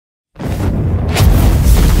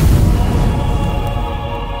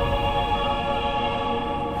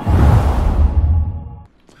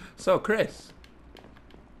So, Chris,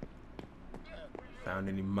 found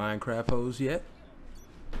any Minecraft hoes yet?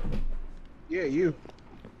 Yeah, you.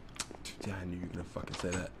 I knew you were gonna fucking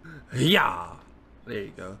say that. Yeah! There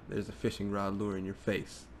you go. There's a fishing rod lure in your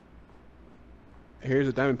face. Here's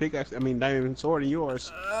a diamond pickaxe. I mean, diamond sword in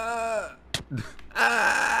yours.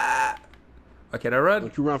 Okay, now run.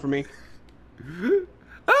 Don't you run from me.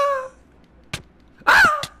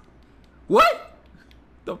 What?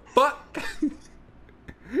 The fuck?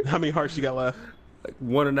 How many hearts you got left? Like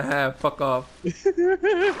 1.5. Fuck off.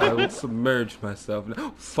 I will submerge myself.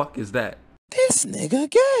 No, fuck is that? This nigga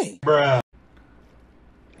gay. Bruh.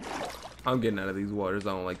 I'm getting out of these waters.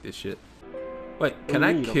 I don't like this shit. Wait, can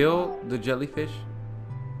I kill the jellyfish?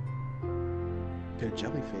 They're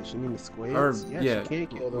jellyfish. You mean the squids? Or, yes, yeah, you can't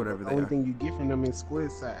kill them. whatever The they only are. thing you get from them is squid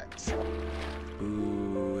sacks.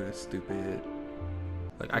 Ooh, that's stupid.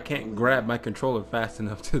 Like, I can't grab my controller fast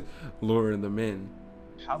enough to lure them in.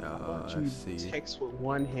 How about you text with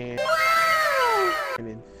one hand and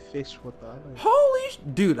then fish with the other? Holy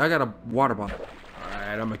dude, I got a water bottle.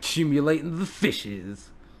 Alright, I'm accumulating the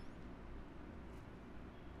fishes.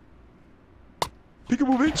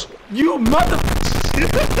 Peekaboo, bitch! You mother...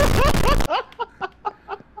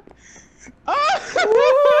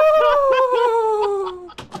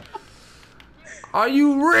 Are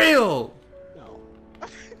you real? No.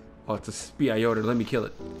 Oh, it's a Spiota. Let me kill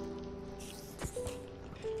it.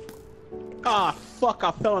 Ah, fuck, I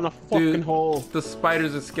fell in a fucking hole. The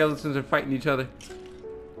spiders and skeletons are fighting each other.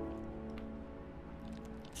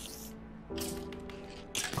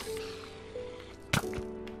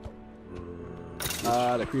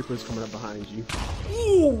 The creeper's coming up behind you.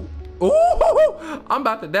 Ooh! Ooh! I'm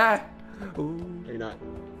about to die. Ooh. No, you're not.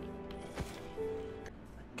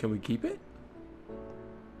 Can we keep it?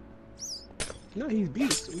 No, he's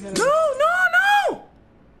beast. No, no, no!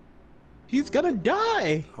 He's gonna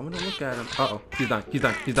die. I'm gonna look at him. Uh-oh. He's dying. He's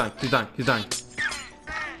dying. He's dying. He's dying. He's dying.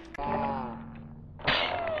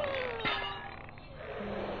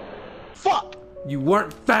 Fuck! You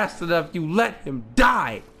weren't fast enough. You let him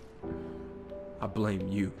die. I blame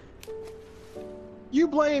you. You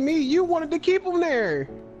blame me. You wanted to keep him there.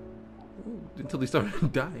 Ooh, until he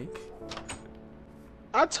started dying.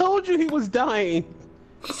 I told you he was dying.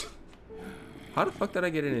 How the fuck did I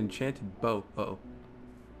get an enchanted bow? Uh-oh.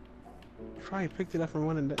 Probably picked it up from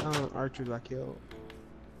one of the archers I killed.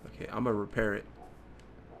 Okay, I'm gonna repair it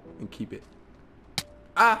and keep it.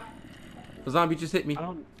 Ah! The zombie just hit me.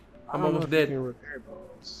 I'm almost dead. You can repair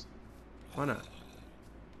bows. Why not?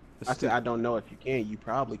 I said I don't know if you can. You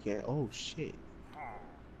probably can. Oh shit.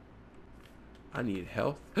 I need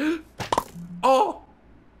health. Oh!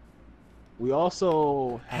 We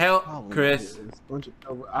also help, Chris.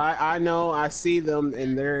 I know. I see them,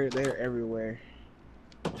 and they're everywhere.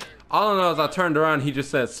 All I know is I turned around. He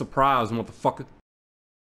just said, "Surprise, motherfucker."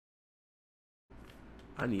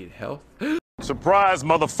 I need health. Surprise,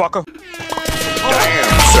 motherfucker.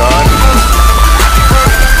 Damn, son.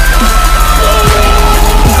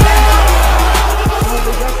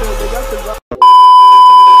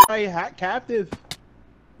 They got captive.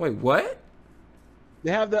 Wait, what?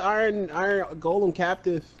 They have the iron golem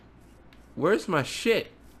captive. Where's my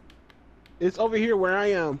shit? It's over here where I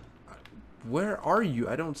am. Where are you?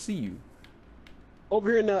 I don't see you. Over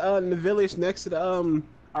here in the village next to the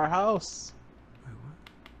our house. Wait, what?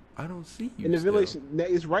 I don't see you. In the village,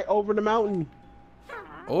 it's right over the mountain.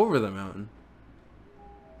 Over the mountain.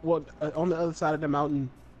 Well, on the other side of the mountain.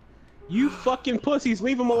 You fucking pussies,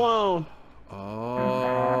 leave him alone.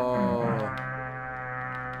 Oh.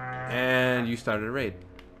 And you started a raid.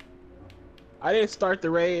 I didn't start the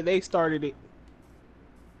raid. They started it.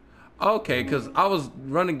 Okay, because I was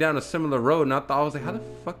running down a similar road and I was like, how the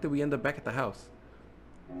fuck did we end up back at the house?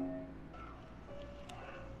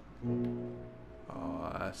 Oh,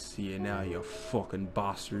 I see you now, you fucking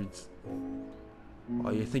bastards. Oh,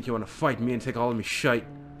 you think you want to fight me and take all of me shite?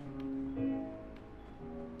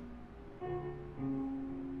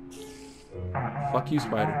 Fuck you,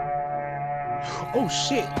 spider. Oh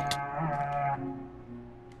shit!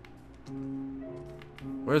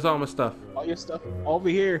 Where's all my stuff? All your stuff over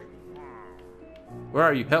here. Where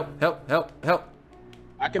are you? Help, help, help, help.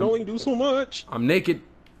 I can only do so much. I'm naked.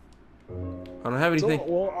 I don't have anything.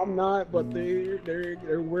 Well, I'm not, but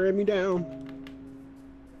they're wearing me down.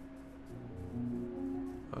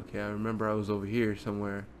 Okay, I remember I was over here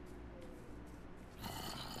somewhere.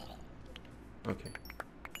 Okay.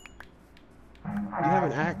 You have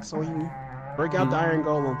an axe on you. Break out the iron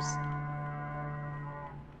golems.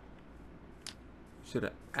 Should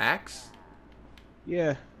an axe?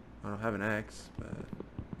 Yeah. I don't have an axe, but a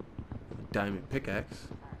diamond pickaxe.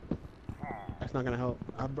 That's not gonna help.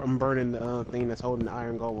 I'm burning the thing that's holding the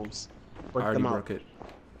iron golems. I Break already them out. broke it.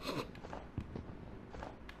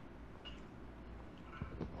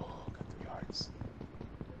 Oh, got 3 hearts.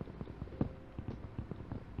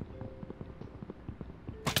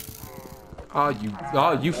 Oh,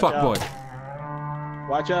 you fuckboy.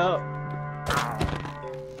 Watch out.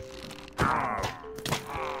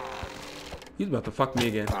 He's about to fuck me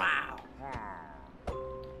again.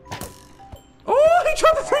 Oh, he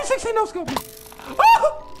tried the 360 no scope.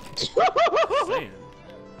 Oh! Sand.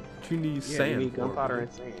 You need sand. You need for gunpowder it.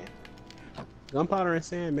 and sand. Gunpowder and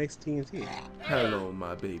sand makes TNT. Hello,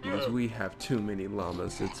 my babies. We have too many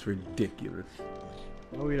llamas. It's ridiculous.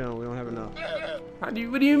 No, we don't. We don't have enough. What do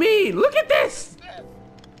you mean? Look at this!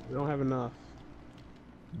 We don't have enough.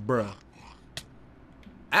 Bruh.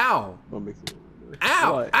 Ow! What makes it worse?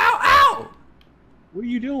 Ow! What? Ow! Ow! What are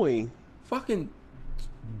you doing? Fucking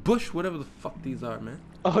bush, whatever the fuck these are, man.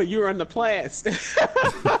 Oh, you're on the plants.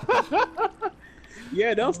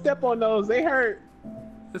 Yeah, don't step on those. They hurt.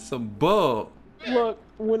 It's some bull. Look,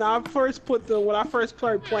 when I first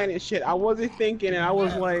started planting shit, I wasn't thinking, and I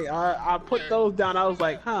was like, I put those down. I was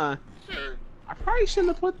like, huh, I probably shouldn't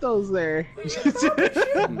have put those there.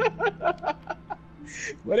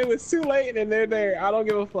 But it was too late, and they're there. I don't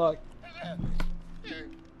give a fuck.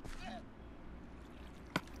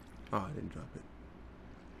 Oh, I didn't drop it.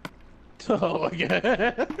 Oh my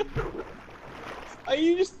god! Oh,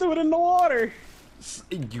 you just threw it in the water.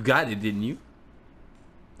 You got it, didn't you?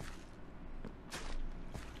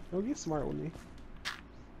 Don't get smart with me,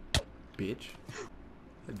 Bitch.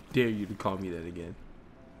 I dare you to call me that again.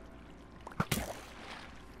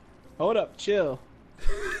 Hold up, chill.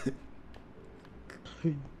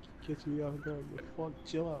 Catch me off guard. Fuck,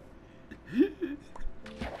 chill out.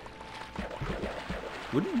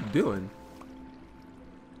 What are you doing?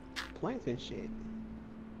 Planting shit.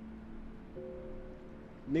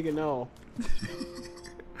 Nigga, no.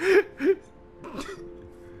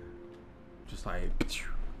 Just like.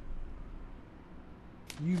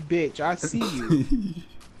 You bitch, I see you.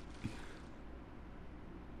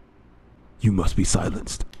 You must be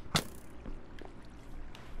silenced.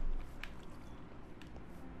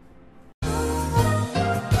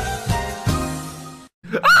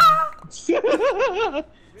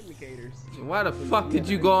 Vindicators. Why the fuck did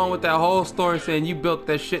you go on with that whole story saying you built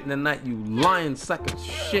that shit in the night, you lying sack of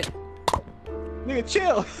shit? Nigga,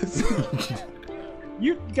 chill.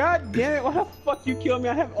 You, god damn it, why the fuck you killed me?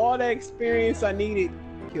 I have all that experience I needed.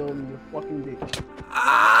 Kill me, you fucking bitch.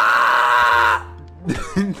 Ah!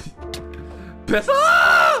 Piss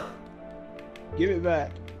off! Give it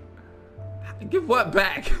back. Give what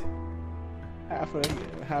back? Half of the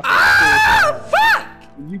Ah! experience. Fuck!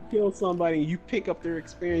 When you kill somebody and you pick up their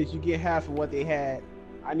experience, you get half of what they had.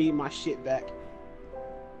 I need my shit back.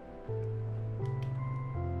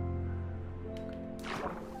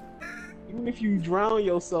 Even if you drown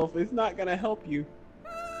yourself, it's not gonna help you.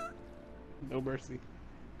 No mercy.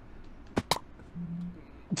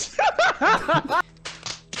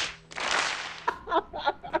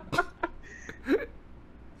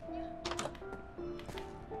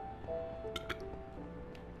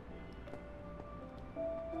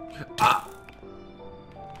 Ah!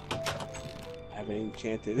 I haven't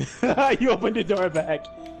enchanted. You opened the door back.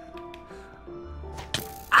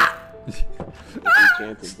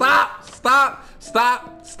 Enchanted, Stop! Stop!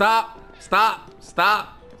 Stop! Stop! Stop!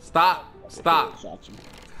 Stop! Stop! Stop! Shot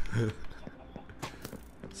you.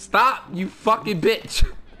 Stop! You fucking bitch!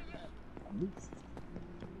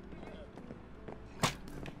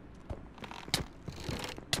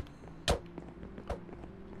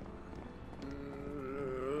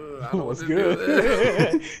 What's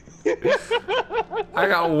good? I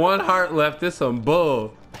got 1 heart left. It's some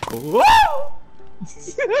bull. Woo!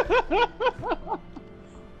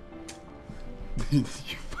 You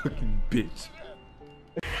fucking bitch.